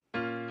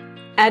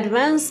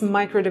Advanced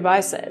Micro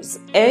Devices,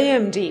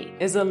 AMD,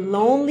 is a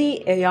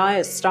lonely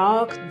AI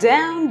stock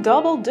down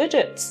double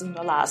digits in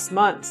the last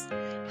month.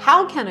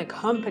 How can a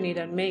company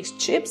that makes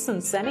chips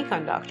and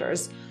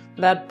semiconductors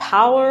that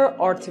power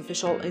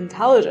artificial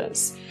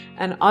intelligence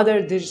and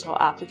other digital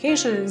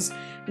applications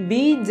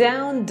be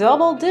down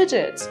double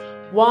digits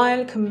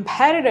while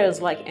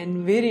competitors like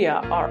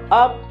NVDA are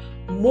up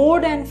more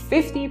than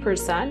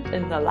 50%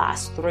 in the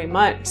last 3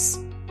 months?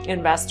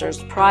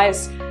 Investors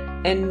price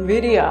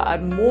NVIDIA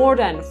at more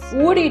than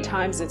 40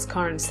 times its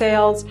current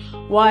sales,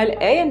 while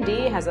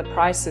AMD has a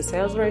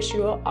price-to-sales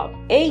ratio of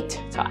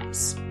 8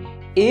 times.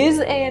 Is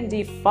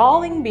AMD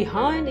falling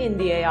behind in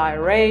the AI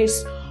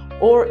race,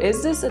 or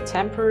is this a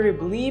temporary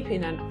blip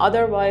in an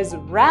otherwise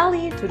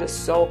rally to the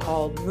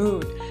so-called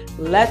moon?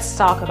 Let's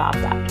talk about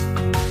that.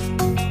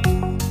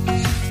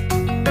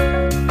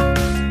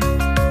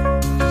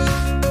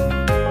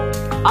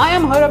 I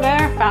am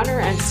Hoda, founder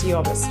and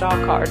CEO of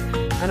StockCard,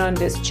 and on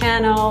this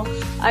channel,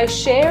 I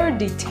share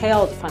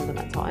detailed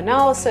fundamental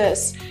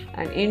analysis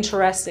and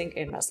interesting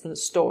investment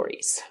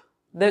stories.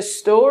 The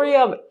story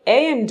of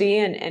AMD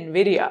and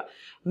NVIDIA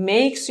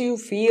makes you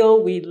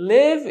feel we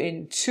live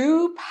in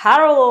two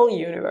parallel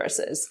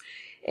universes.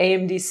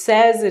 AMD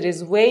says it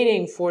is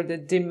waiting for the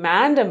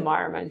demand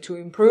environment to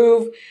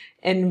improve.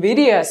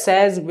 NVIDIA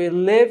says we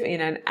live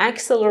in an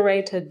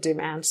accelerated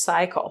demand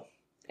cycle.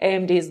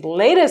 AMD's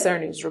latest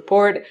earnings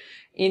report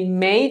in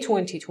May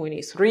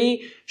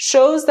 2023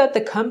 shows that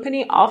the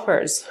company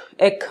offers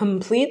a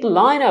complete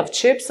line of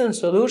chips and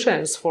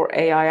solutions for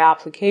AI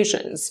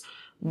applications,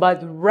 but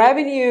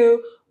revenue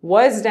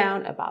was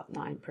down about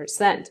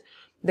 9%.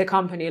 The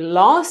company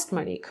lost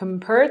money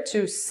compared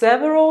to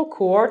several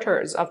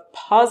quarters of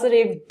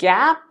positive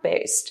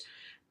GAAP-based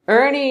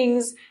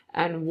earnings,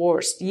 and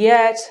worst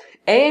yet,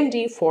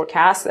 AMD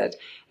forecasted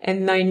a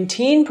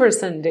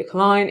 19%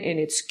 decline in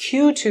its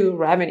Q2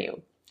 revenue.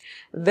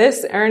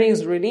 This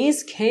earnings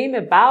release came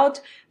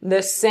about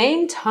the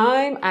same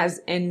time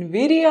as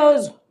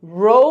NVIDIA's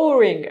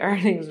roaring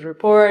earnings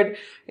report,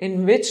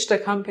 in which the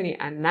company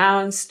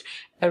announced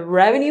a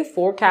revenue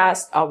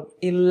forecast of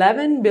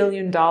 $11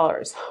 billion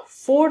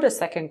for the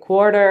second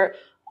quarter,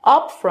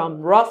 up from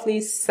roughly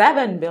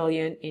 $7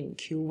 billion in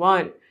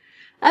Q1.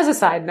 As a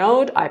side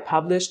note, I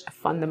published a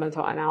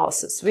fundamental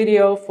analysis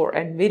video for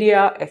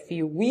NVIDIA a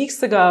few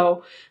weeks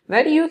ago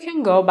that you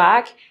can go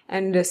back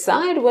and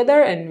decide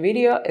whether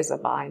NVIDIA is a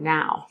buy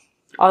now.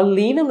 I'll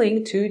leave a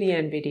link to the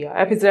NVIDIA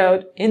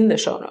episode in the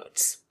show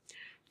notes.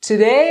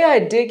 Today, I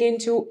dig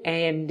into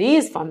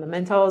AMD's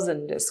fundamentals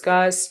and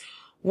discuss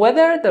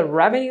whether the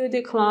revenue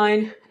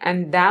decline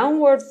and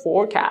downward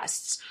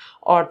forecasts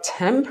are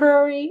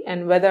temporary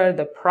and whether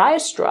the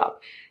price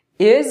drop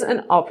is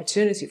an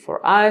opportunity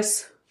for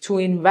us to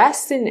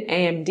invest in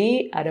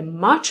AMD at a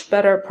much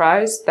better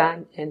price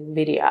than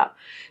NVIDIA.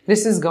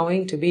 This is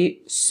going to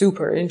be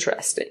super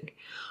interesting.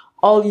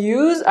 I'll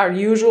use our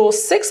usual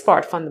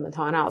 6-part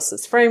fundamental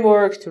analysis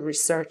framework to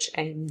research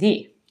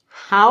AMD,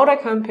 how the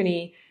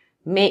company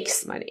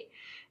makes money,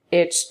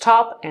 its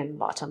top and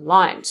bottom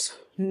lines,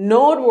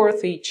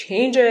 noteworthy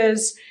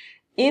changes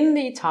in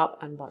the top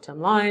and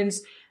bottom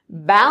lines,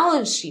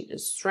 balance sheet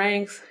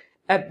strength,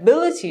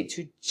 ability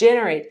to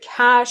generate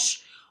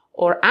cash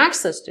or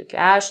access to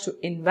cash to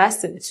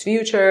invest in its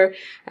future,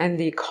 and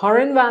the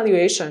current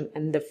valuation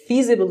and the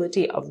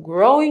feasibility of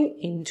growing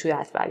into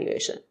that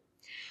valuation.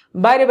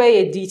 By the way,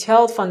 a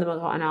detailed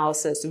fundamental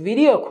analysis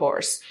video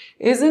course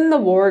is in the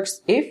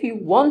works if you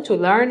want to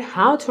learn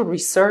how to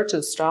research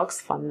the stocks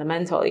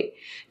fundamentally.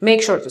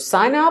 Make sure to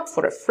sign up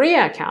for a free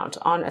account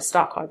on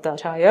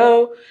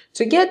stockcard.io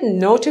to get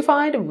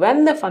notified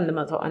when the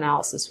fundamental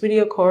analysis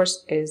video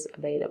course is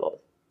available.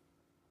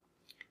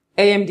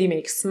 AMD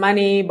makes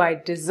money by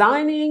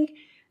designing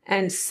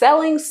and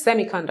selling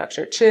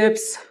semiconductor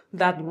chips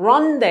that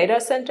run data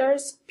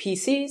centers,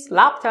 PCs,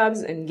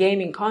 laptops, and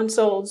gaming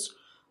consoles,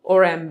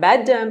 or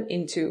embed them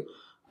into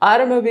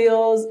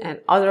automobiles and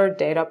other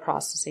data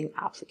processing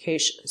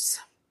applications.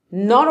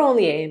 Not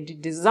only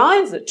AMD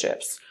designs the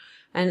chips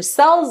and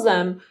sells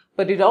them,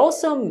 but it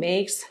also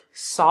makes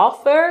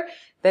software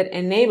that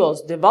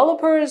enables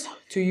developers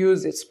to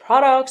use its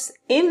products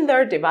in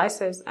their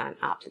devices and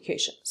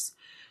applications.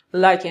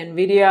 Like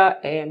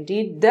NVIDIA,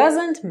 AMD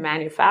doesn't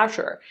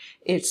manufacture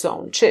its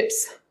own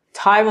chips.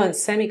 Taiwan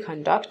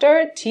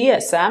Semiconductor,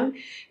 TSM,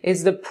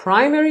 is the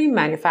primary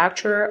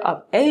manufacturer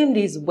of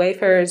AMD's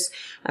wafers,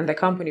 and the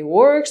company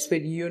works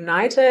with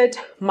United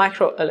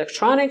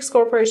Microelectronics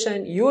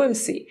Corporation,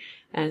 UMC,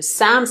 and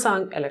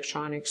Samsung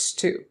Electronics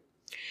too.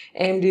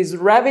 AMD's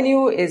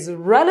revenue is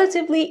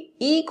relatively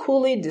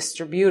equally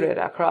distributed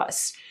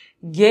across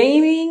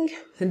gaming,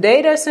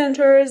 data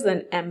centers,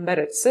 and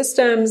embedded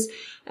systems,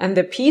 and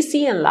the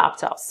PC and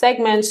laptop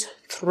segments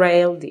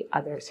trail the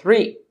other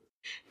three.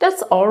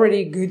 That's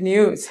already good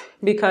news,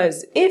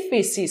 because if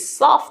we see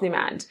soft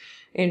demand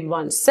in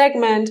one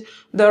segment,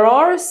 there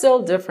are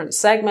still different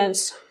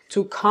segments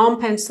to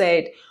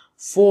compensate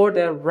for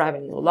the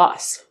revenue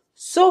loss.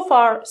 So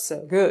far,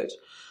 so good.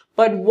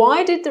 But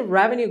why did the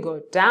revenue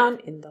go down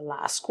in the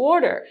last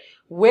quarter?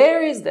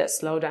 Where is the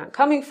slowdown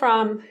coming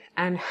from?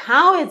 And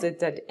how is it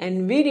that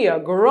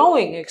NVIDIA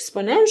growing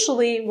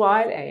exponentially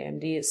while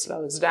AMD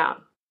slows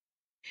down?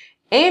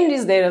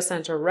 AMD's data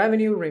center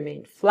revenue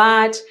remained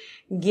flat,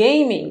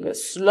 gaming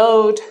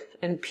slowed,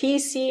 and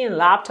PC and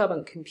laptop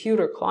and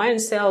computer client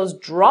sales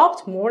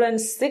dropped more than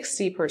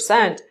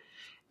 60%.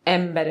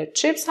 Embedded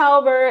chips,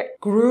 however,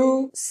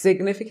 grew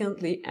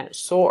significantly and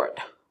soared.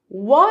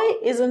 Why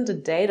isn't the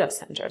data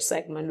center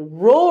segment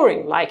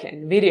roaring like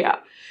NVIDIA?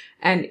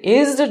 And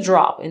is the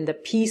drop in the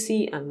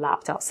PC and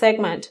laptop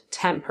segment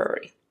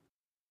temporary?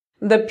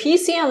 The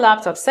PC and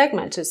laptop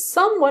segment is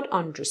somewhat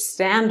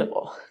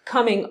understandable,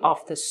 coming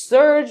off the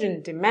surge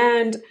in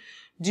demand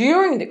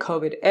during the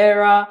COVID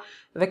era.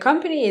 The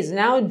company is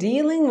now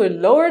dealing with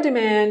lower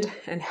demand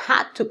and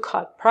had to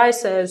cut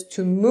prices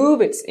to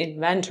move its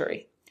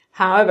inventory.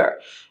 However,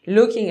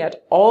 looking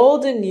at all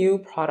the new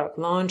product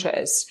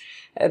launches,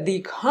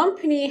 the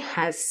company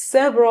has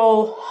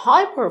several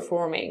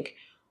high-performing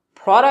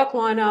product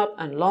lineup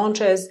and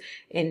launches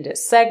in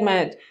this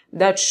segment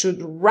that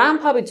should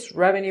ramp up its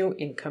revenue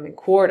in coming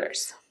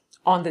quarters.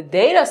 On the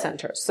data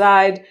center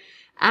side,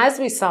 as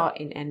we saw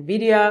in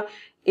NVIDIA,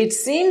 it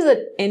seems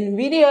that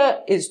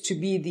NVIDIA is to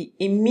be the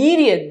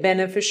immediate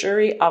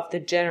beneficiary of the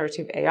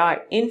generative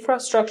AI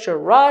infrastructure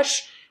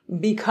rush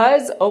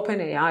because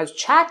OpenAI's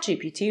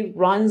ChatGPT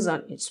runs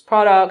on its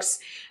products,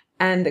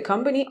 and the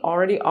company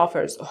already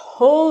offers a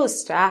whole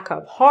stack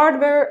of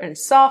hardware and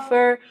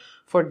software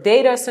for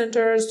data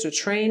centers to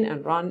train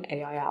and run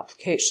AI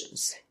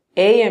applications.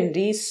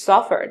 AMD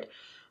suffered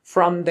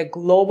from the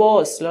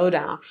global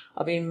slowdown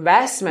of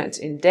investment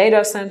in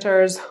data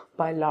centers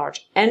by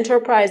large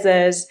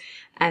enterprises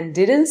and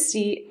didn't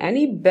see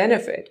any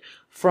benefit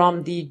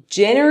from the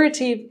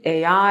generative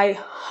AI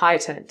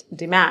heightened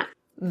demand.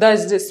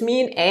 Does this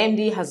mean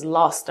AMD has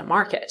lost the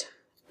market?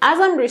 As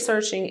I'm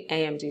researching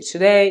AMD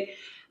today,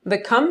 the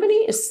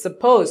company is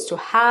supposed to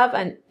have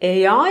an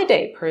AI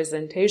Day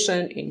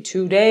presentation in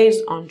 2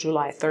 days on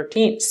July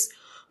 13th.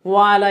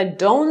 While I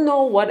don't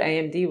know what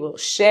AMD will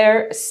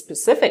share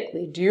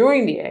specifically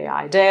during the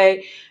AI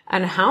Day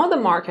and how the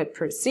market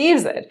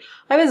perceives it,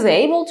 I was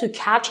able to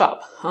catch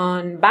up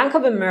on Bank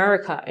of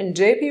America and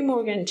JP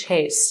Morgan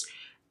Chase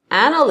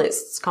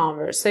analysts'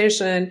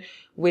 conversation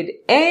with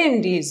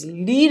AMD's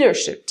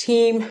leadership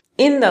team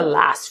in the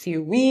last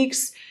few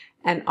weeks,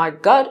 and I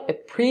got a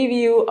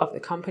preview of the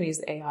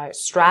company's AI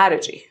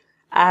strategy.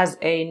 As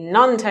a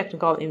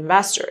non-technical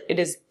investor, it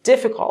is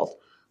difficult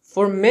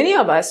for many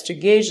of us to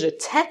gauge the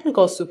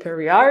technical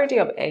superiority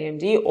of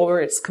AMD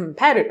over its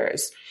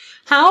competitors.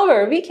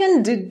 However, we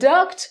can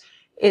deduct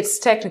its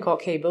technical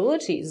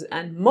capabilities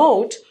and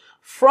moat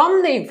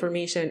from the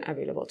information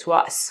available to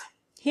us.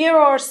 Here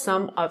are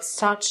some of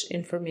such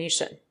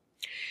information.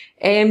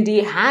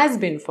 AMD has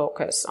been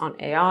focused on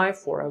AI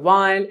for a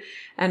while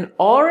and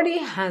already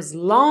has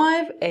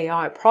live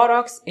AI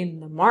products in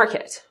the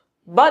market.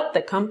 But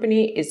the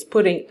company is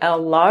putting a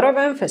lot of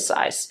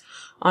emphasis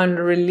on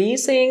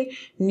releasing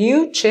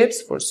new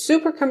chips for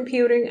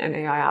supercomputing and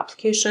AI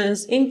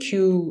applications in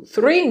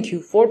Q3 and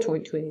Q4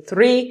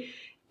 2023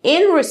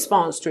 in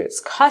response to its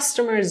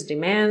customers'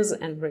 demands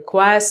and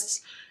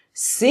requests,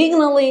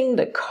 signaling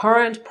the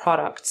current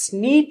products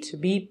need to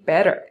be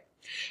better.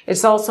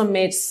 It's also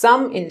made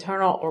some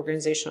internal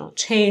organizational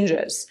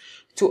changes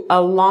to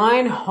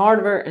align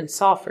hardware and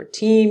software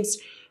teams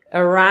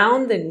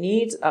around the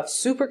needs of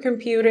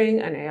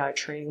supercomputing and AI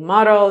training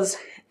models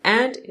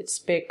and its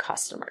big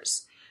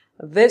customers.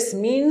 This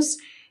means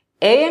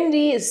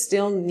AMD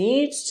still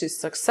needs to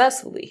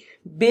successfully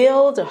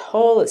build a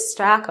whole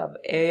stack of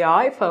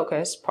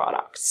AI-focused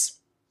products.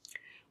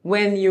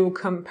 When you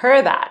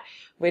compare that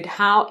with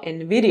how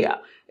NVIDIA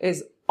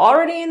is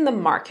already in the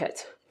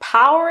market,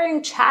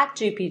 powering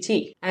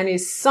ChatGPT, and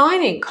is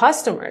signing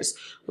customers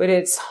with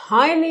its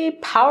highly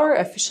power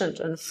efficient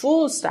and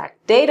full stack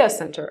data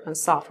center and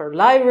software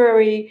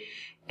library,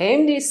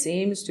 AMD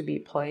seems to be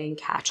playing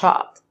catch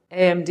up.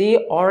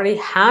 AMD already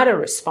had a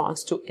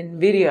response to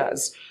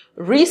NVIDIA's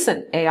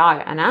recent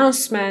AI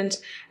announcement,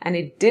 and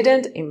it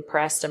didn't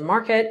impress the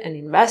market and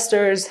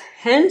investors,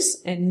 hence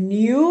a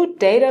new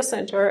data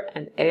center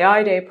and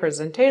AI Day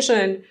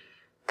presentation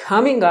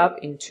coming up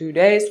in 2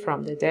 days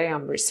from the day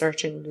I'm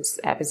researching this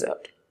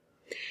episode.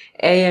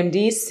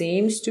 AMD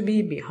seems to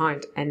be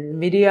behind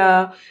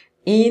NVIDIA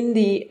in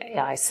the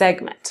AI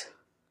segment.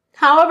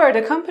 However,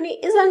 the company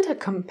isn't a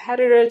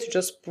competitor to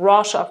just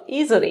brush off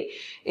easily.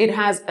 It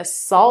has a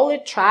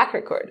solid track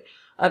record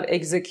of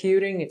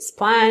executing its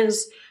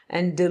plans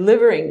and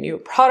delivering new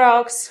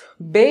products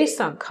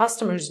based on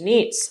customers'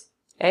 needs.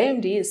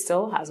 AMD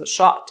still has a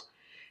shot.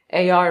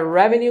 AI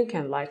revenue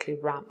can likely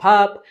ramp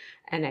up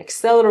and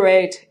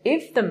accelerate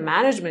if the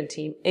management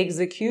team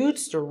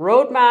executes the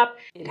roadmap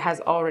it has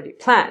already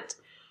planned.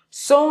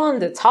 So on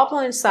the top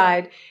line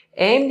side,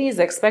 AMD is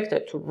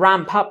expected to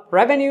ramp up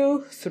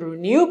revenue through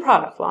new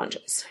product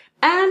launches.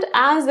 And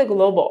as the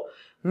global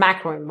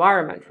macro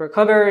environment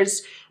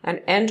recovers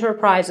and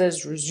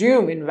enterprises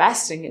resume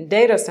investing in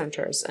data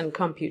centers and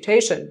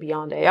computation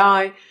beyond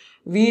AI,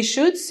 we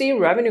should see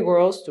revenue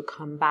growth to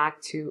come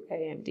back to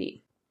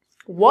AMD.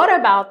 What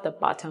about the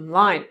bottom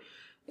line?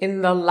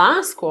 In the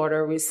last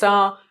quarter, we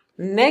saw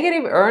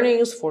negative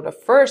earnings for the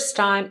first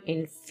time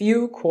in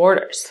few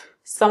quarters.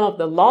 Some of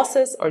the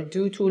losses are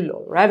due to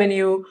low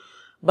revenue,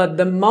 but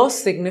the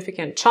most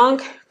significant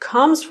chunk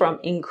comes from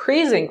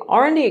increasing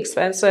R&D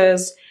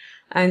expenses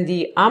and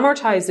the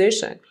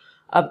amortization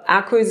of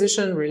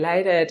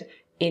acquisition-related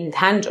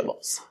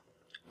intangibles.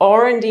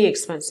 R&D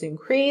expense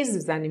increase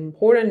is an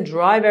important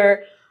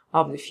driver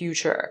of the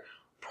future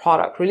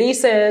product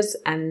releases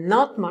and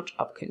not much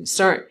of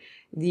concern.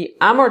 The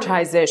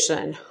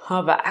amortization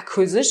of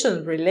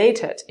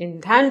acquisition-related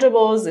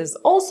intangibles is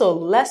also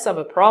less of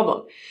a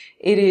problem.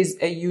 It is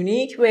a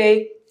unique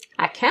way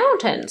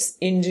accountants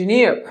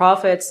engineer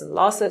profits and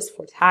losses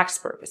for tax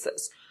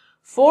purposes.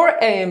 For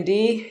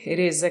AMD, it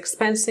is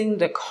expensing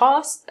the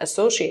cost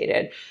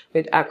associated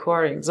with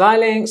acquiring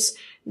Xilinx.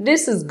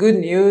 This is good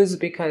news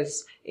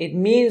because it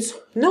means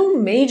no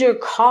major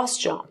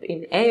cost jump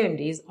in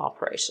AMD's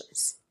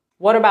operations.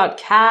 What about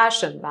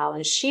cash and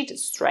balance sheet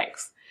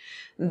strength?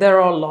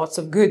 There are lots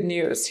of good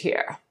news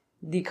here.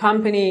 The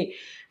company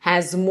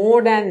has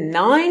more than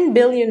 $9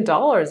 billion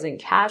in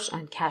cash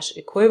and cash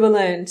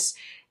equivalents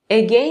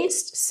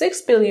against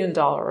 $6 billion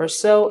or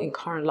so in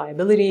current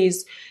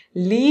liabilities,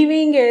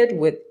 leaving it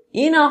with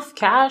enough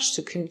cash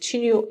to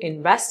continue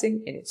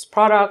investing in its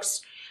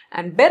products.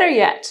 And better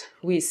yet,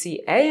 we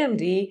see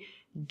AMD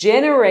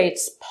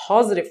generates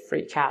positive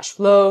free cash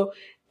flow,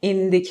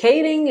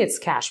 indicating its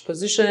cash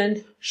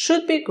position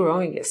should be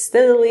growing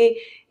steadily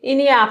in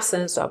the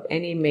absence of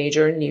any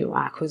major new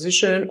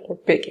acquisition or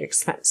big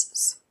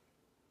expenses.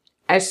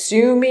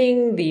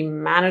 Assuming the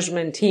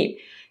management team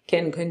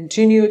can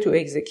continue to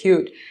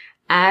execute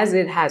as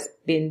it has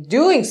been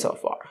doing so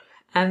far,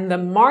 and the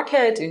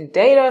market in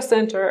data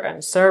center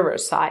and server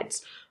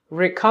sides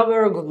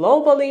recover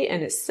globally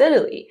and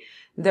steadily,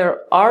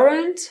 there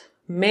aren't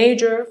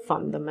major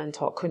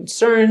fundamental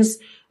concerns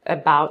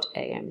about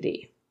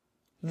AMD.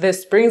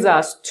 This brings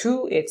us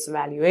to its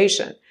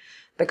valuation.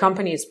 The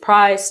company is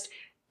priced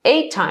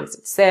 8 times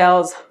its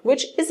sales,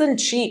 which isn't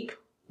cheap.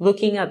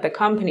 Looking at the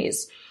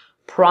company's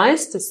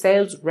price to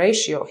sales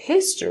ratio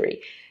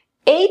history,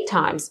 8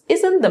 times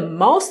isn't the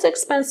most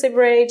expensive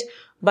rate,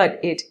 but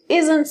it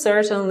isn't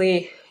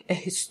certainly a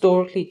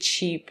historically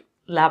cheap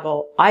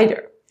level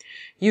either.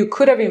 You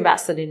could have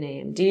invested in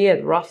AMD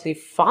at roughly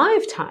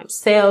 5 times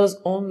sales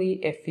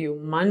only a few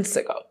months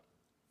ago.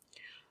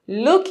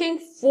 Looking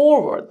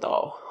forward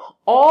though,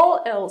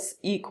 all else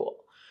equal,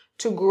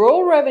 to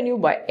grow revenue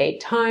by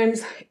 8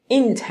 times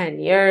in 10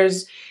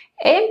 years,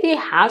 AMD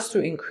has to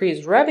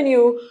increase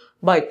revenue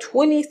by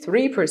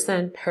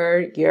 23% per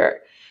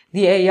year.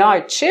 The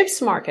AI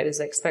chips market is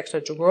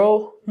expected to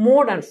grow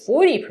more than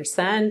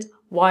 40%,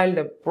 while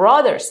the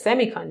broader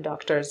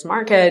semiconductors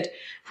market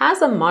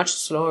has a much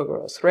slower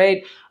growth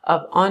rate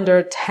of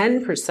under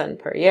 10%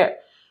 per year.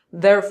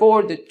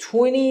 Therefore, the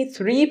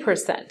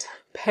 23%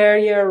 per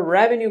year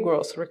revenue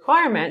growth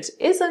requirement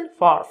isn't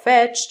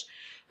far-fetched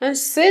and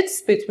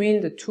sits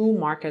between the two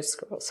markets'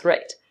 growth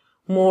rate.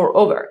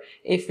 Moreover,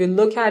 if you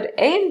look at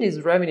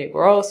AMD's revenue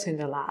growth in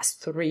the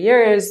last 3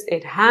 years,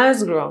 it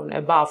has grown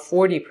above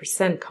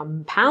 40%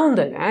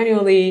 compounded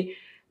annually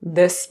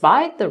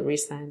despite the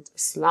recent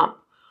slump.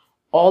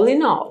 All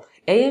in all,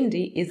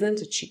 AMD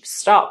isn't a cheap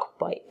stock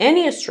by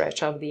any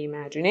stretch of the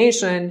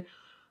imagination,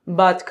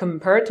 but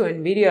compared to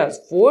NVIDIA's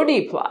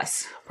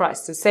 40+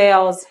 price to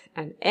sales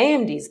and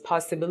AMD's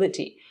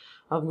possibility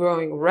of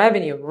growing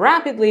revenue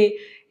rapidly,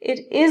 it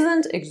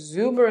isn't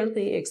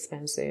exuberantly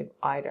expensive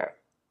either.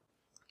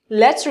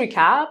 Let's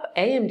recap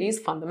AMD's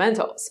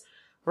fundamentals.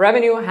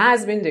 Revenue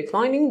has been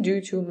declining due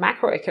to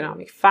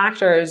macroeconomic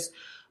factors,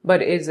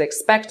 but is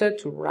expected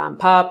to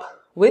ramp up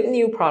with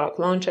new product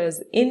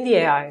launches in the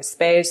AI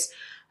space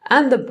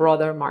and the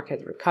broader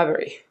market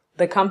recovery.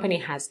 The company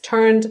has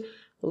turned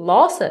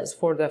losses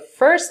for the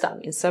first time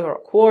in several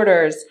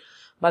quarters,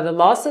 but the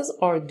losses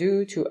are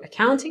due to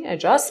accounting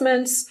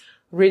adjustments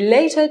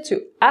related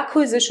to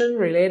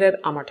acquisition-related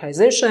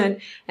amortization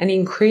and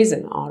increase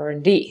in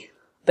R&D.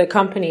 The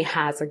company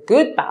has a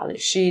good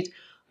balance sheet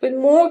with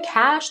more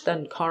cash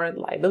than current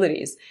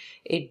liabilities.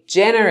 It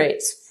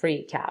generates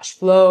free cash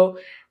flow,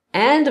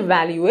 and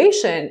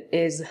valuation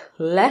is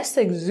less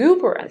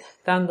exuberant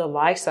than the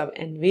likes of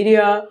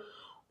NVIDIA,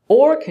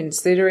 or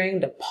considering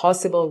the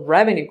possible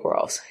revenue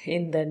growth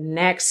in the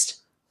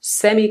next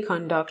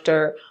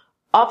semiconductor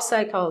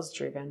upcycles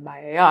driven by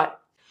AI.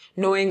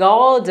 Knowing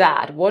all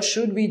that, what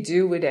should we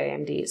do with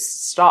AMD's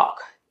stock?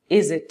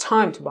 Is it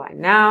time to buy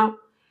now?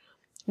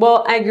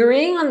 Well,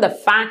 agreeing on the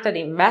fact that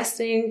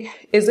investing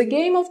is a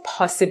game of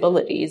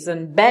possibilities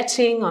and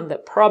betting on the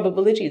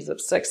probabilities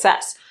of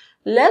success,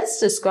 let's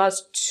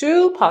discuss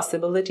 2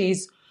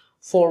 possibilities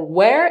for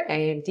where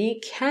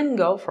AMD can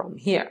go from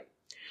here.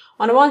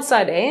 On one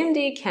side,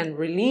 AMD can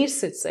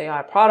release its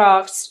AI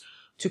products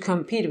to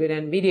compete with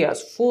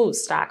NVIDIA's full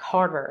stack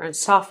hardware and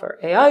software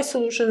AI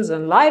solutions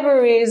and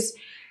libraries,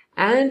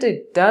 and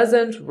it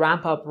doesn't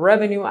ramp up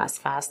revenue as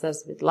fast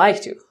as we'd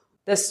like to.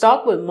 The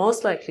stock will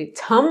most likely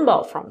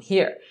tumble from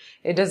here.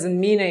 It doesn't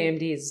mean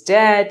AMD is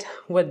dead.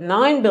 With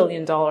 $9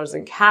 billion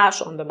in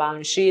cash on the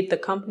balance sheet, the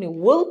company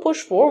will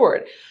push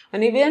forward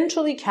and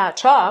eventually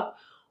catch up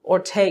or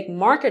take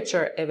market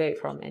share away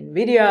from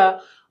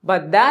NVIDIA.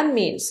 But that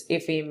means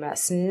if we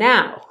invest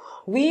now,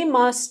 we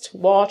must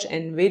watch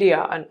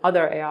NVIDIA and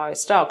other AI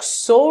stocks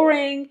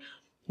soaring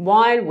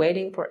while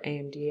waiting for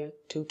AMD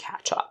to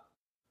catch up.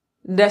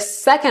 The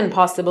second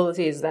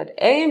possibility is that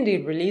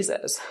AMD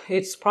releases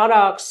its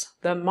products,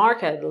 the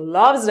market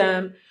loves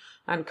them,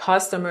 and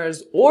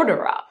customers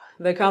order up.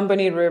 The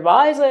company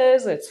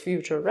revises its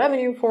future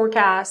revenue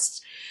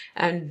forecasts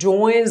and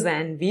joins the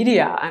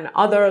NVIDIA and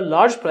other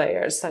large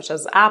players such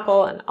as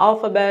Apple and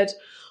Alphabet,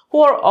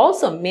 who are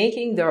also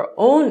making their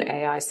own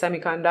AI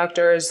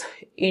semiconductors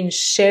in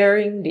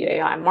sharing the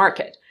AI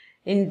market.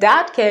 In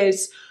that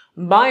case,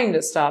 buying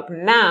the stock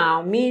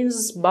now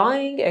means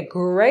buying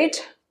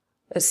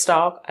a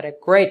stock at a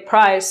great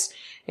price,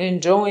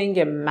 enjoying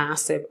a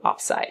massive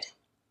upside.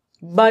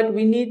 But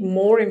we need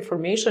more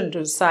information to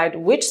decide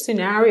which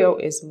scenario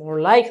is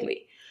more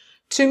likely.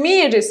 To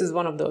me, this is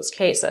one of those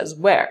cases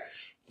where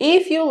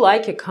if you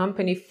like a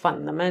company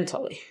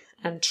fundamentally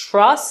and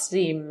trust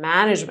the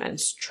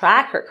management's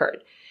track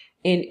record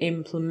in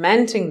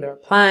implementing their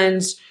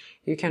plans,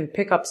 you can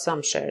pick up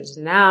some shares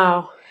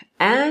now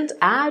and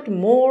add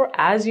more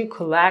as you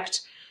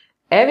collect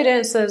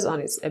evidences on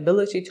its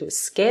ability to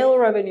scale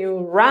revenue,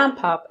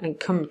 ramp up, and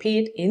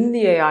compete in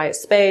the AI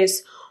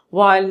space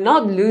while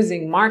not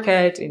losing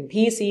market in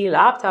PC,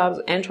 laptops,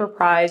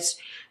 enterprise,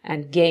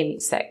 and gaming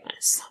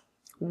segments.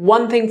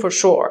 One thing for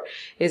sure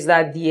is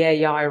that the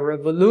AI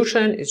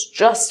revolution is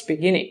just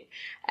beginning,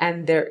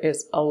 and there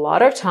is a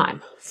lot of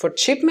time for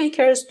chip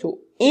makers to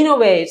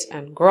innovate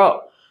and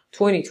grow.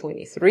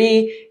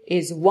 2023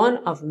 is one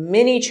of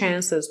many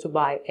chances to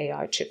buy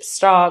AI chip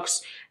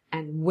stocks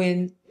and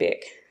win big.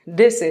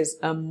 This is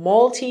a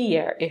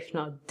multi-year, if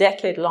not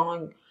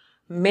decade-long,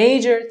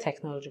 major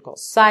technological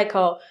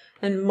cycle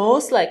and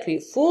most likely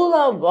full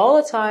of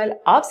volatile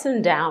ups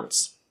and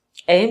downs.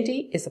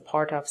 AMD is a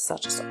part of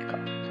such a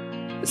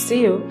cycle.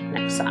 See you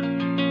next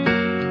time.